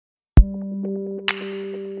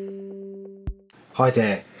Hi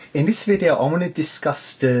there. In this video I want to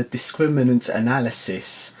discuss the discriminant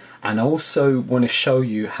analysis, and I also want to show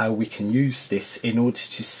you how we can use this in order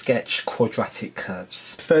to sketch quadratic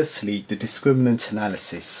curves. Firstly, the discriminant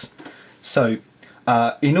analysis. So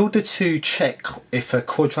in order to check if a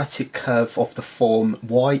quadratic curve of the form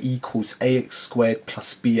y equals ax squared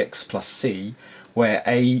plus bx plus c, where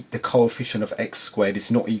a, the coefficient of x squared,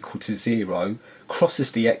 is not equal to 0,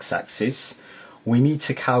 crosses the x-axis, we need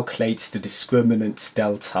to calculate the discriminant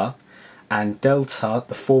delta, and delta,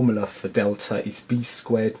 the formula for delta is b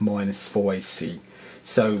squared minus 4ac.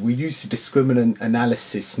 So we use the discriminant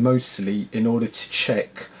analysis mostly in order to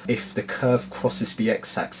check if the curve crosses the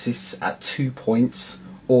x-axis at 2 points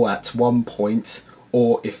or at 1 point,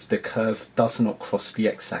 or if the curve does not cross the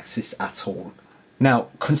x-axis at all. Now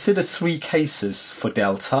consider 3 cases for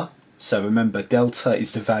delta. So remember, delta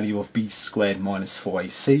is the value of b squared minus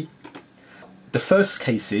 4ac. The first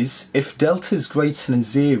case is, if delta is greater than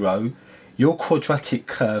 0, your quadratic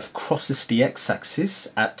curve crosses the x-axis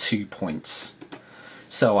at 2 points.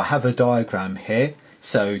 So I have a diagram here.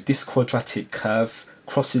 So this quadratic curve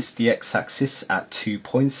crosses the x-axis at 2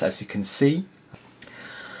 points, as you can see.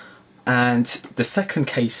 And the second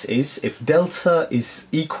case is, if delta is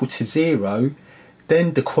equal to 0,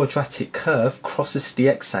 then the quadratic curve crosses the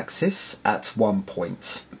x-axis at 1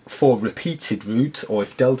 point. For repeated root, or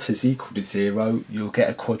if delta is equal to 0, you'll get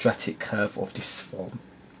a quadratic curve of this form.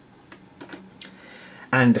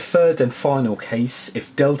 And the third and final case,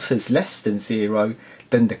 if delta is less than 0,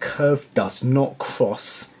 then the curve does not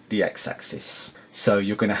cross the x-axis. So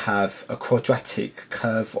you're going to have a quadratic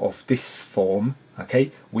curve of this form,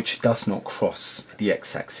 okay, which does not cross the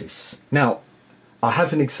x-axis. Now, I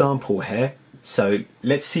have an example here. So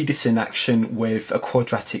let's see this in action with a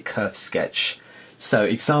quadratic curve sketch. So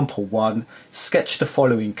example 1, sketch the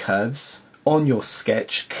following curves. On your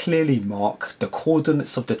sketch, clearly mark the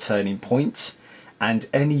coordinates of the turning point and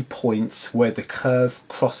any points where the curve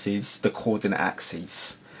crosses the coordinate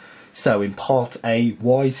axes. So in part A,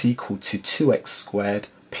 y is equal to 2x squared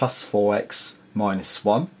plus 4x minus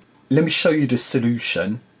 1. Let me show you the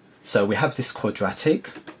solution. So we have this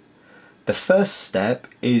quadratic. The first step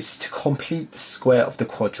is to complete the square of the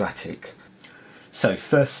quadratic. So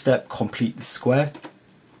first step, complete the square.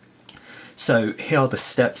 So here are the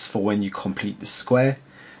steps for when you complete the square.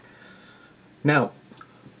 Now,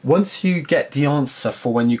 once you get the answer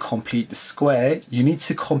for when you complete the square, you need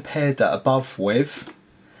to compare that above with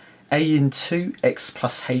a into x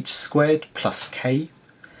plus h squared plus k.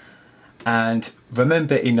 And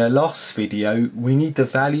remember, in the last video, we need the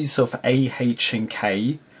values of a, h and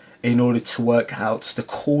k in order to work out the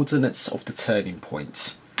coordinates of the turning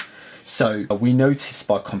points. So we notice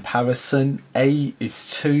by comparison, a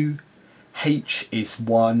is 2, h is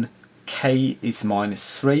 1, k is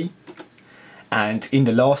minus 3. And in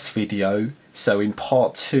the last video, so in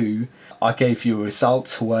part 2, I gave you a result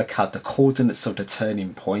to work out the coordinates of the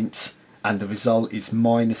turning point, and the result is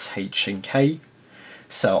minus h and k.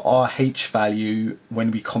 So our h value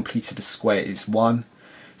when we completed the square is 1.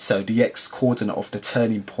 So the x coordinate of the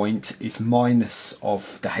turning point is minus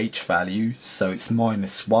of the h value, so it's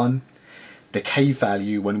minus 1. The k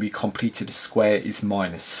value when we completed the square is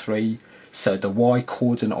minus 3, so the y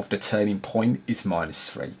coordinate of the turning point is minus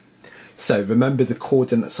 3. So remember the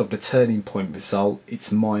coordinates of the turning point result,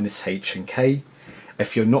 it's minus h and k.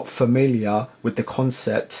 If you're not familiar with the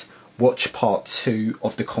concept, watch part 2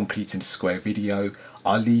 of the completing the square video.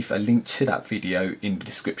 I'll leave a link to that video in the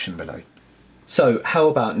description below. So how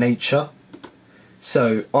about nature?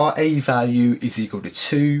 So our a value is equal to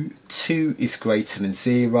 2, 2 is greater than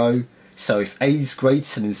 0, so if a is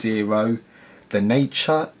greater than 0, the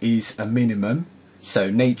nature is a minimum.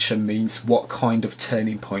 So nature means what kind of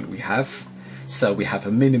turning point we have. So we have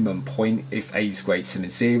a minimum point if a is greater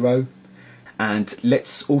than 0. And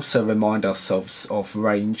let's also remind ourselves of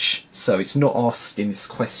range. So it's not asked in this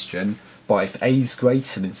question, but if a is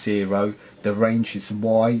greater than 0, the range is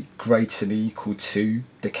y greater than or equal to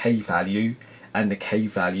the k value, and the k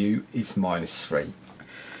value is minus 3.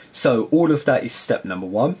 So all of that is step number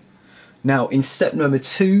 1. Now in step number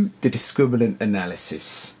 2, the discriminant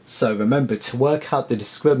analysis. So remember, to work out the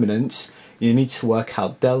discriminant, you need to work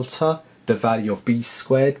out delta, the value of b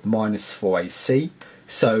squared minus 4ac.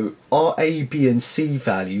 So our a, b and c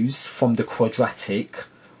values from the quadratic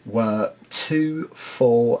were 2,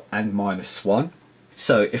 4 and minus 1.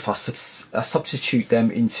 So if I substitute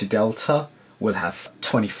them into delta, we'll have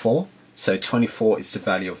 24. So 24 is the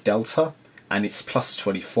value of delta, and it's plus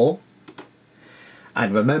 24.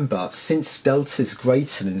 And remember, since delta is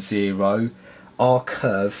greater than 0, our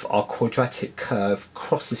quadratic curve,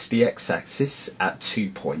 crosses the x-axis at 2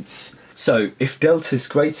 points. So if delta is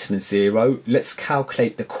greater than 0, let's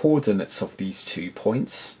calculate the coordinates of these 2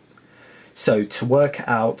 points. So to work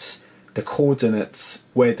out the coordinates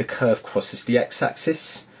where the curve crosses the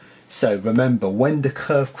x-axis, so remember, when the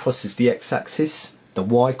curve crosses the x-axis, the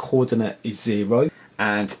y-coordinate is 0,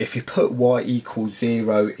 and if you put y equals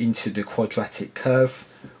 0 into the quadratic curve,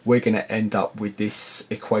 we're going to end up with this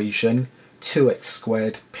equation: 2x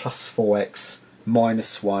squared plus 4x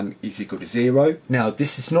minus 1 is equal to 0. Now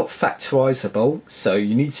this is not factorisable, so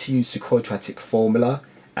you need to use the quadratic formula,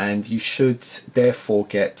 and you should therefore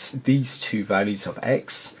get these two values of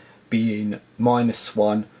x being minus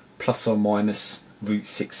 1 plus or minus root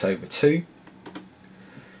 6 over 2.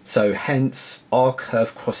 So hence our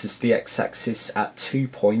curve crosses the x-axis at 2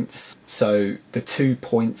 points. So the 2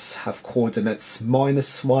 points have coordinates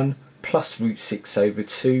minus 1 plus root 6 over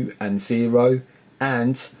 2 and 0,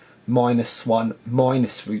 and minus 1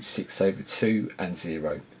 minus root 6 over 2 and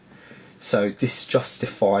 0. So this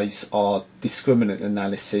justifies our discriminant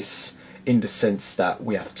analysis in the sense that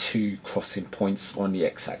we have 2 crossing points on the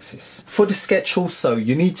x-axis. For the sketch also,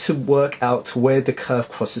 you need to work out where the curve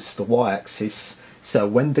crosses the y-axis. So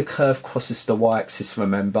when the curve crosses the y-axis,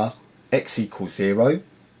 remember, x equals 0.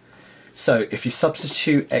 So if you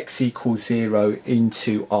substitute x equals 0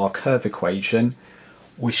 into our curve equation,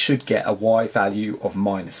 we should get a y value of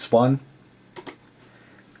minus 1.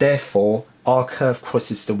 Therefore, our curve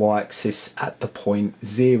crosses the y-axis at the point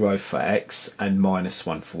 0 for x and minus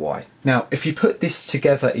 1 for y. Now, if you put this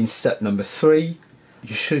together in step number 3,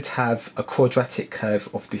 you should have a quadratic curve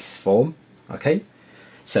of this form. Okay,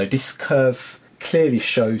 so this curve clearly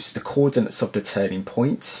shows the coordinates of the turning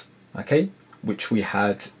points, okay, which we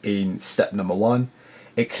had in step number 1.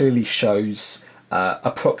 It clearly shows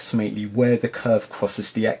approximately where the curve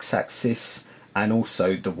crosses the x-axis and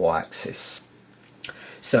also the y-axis.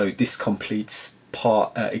 So this completes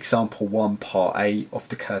example 1 part A of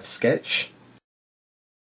the curve sketch.